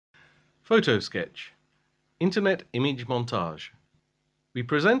Photo Sketch, Internet Image Montage. We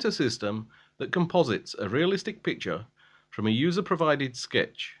present a system that composites a realistic picture from a user-provided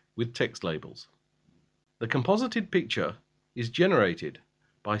sketch with text labels. The composited picture is generated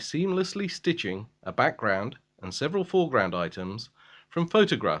by seamlessly stitching a background and several foreground items from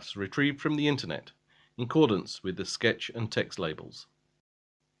photographs retrieved from the Internet in accordance with the sketch and text labels.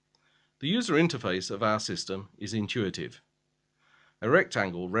 The user interface of our system is intuitive. A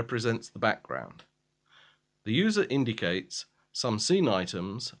rectangle represents the background. The user indicates some scene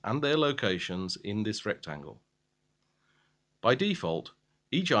items and their locations in this rectangle. By default,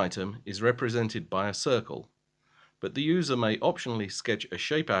 each item is represented by a circle, but the user may optionally sketch a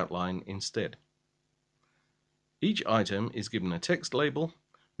shape outline instead. Each item is given a text label,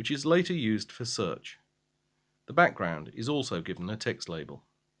 which is later used for search. The background is also given a text label.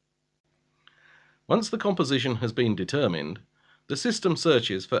 Once the composition has been determined, the system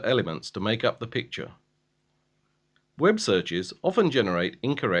searches for elements to make up the picture. Web searches often generate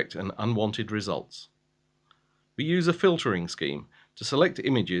incorrect and unwanted results. We use a filtering scheme to select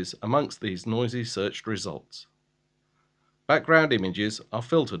images amongst these noisy searched results. Background images are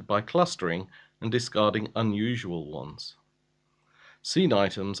filtered by clustering and discarding unusual ones. Scene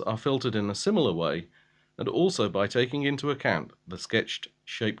items are filtered in a similar way and also by taking into account the sketched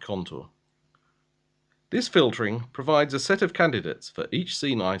shape contour. This filtering provides a set of candidates for each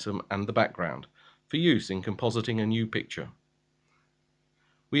scene item and the background for use in compositing a new picture.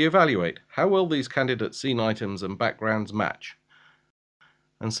 We evaluate how well these candidate scene items and backgrounds match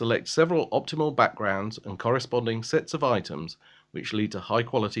and select several optimal backgrounds and corresponding sets of items which lead to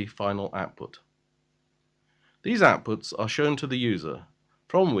high-quality final output. These outputs are shown to the user,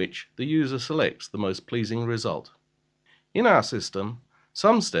 from which the user selects the most pleasing result. In our system,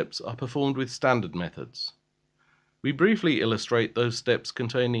 some steps are performed with standard methods. We briefly illustrate those steps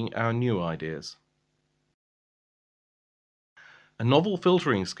containing our new ideas. A novel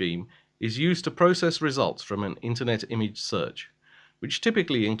filtering scheme is used to process results from an Internet image search, which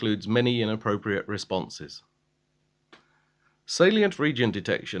typically includes many inappropriate responses. Salient region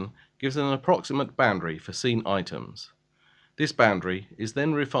detection gives an approximate boundary for scene items. This boundary is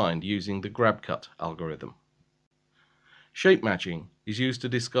then refined using the grab-cut algorithm. Shape matching is used to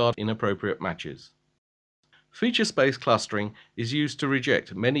discard inappropriate matches. Feature space clustering is used to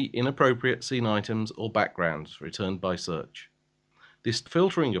reject many inappropriate scene items or backgrounds returned by search. This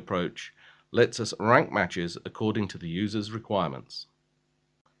filtering approach lets us rank matches according to the user's requirements.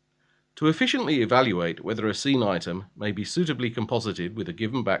 To efficiently evaluate whether a scene item may be suitably composited with a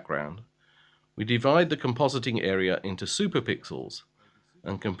given background, we divide the compositing area into superpixels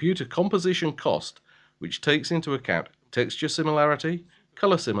and compute a composition cost which takes into account texture similarity,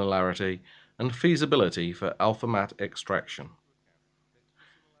 color similarity, and feasibility for alpha matte extraction.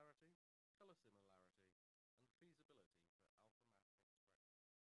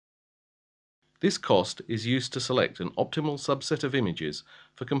 This cost is used to select an optimal subset of images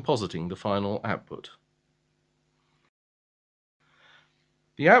for compositing the final output.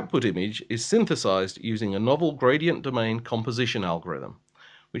 The output image is synthesized using a novel gradient domain composition algorithm,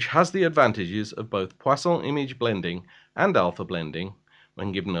 which has the advantages of both Poisson image blending and alpha blending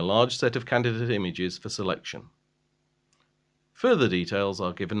when given a large set of candidate images for selection. Further details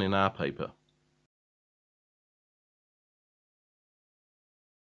are given in our paper.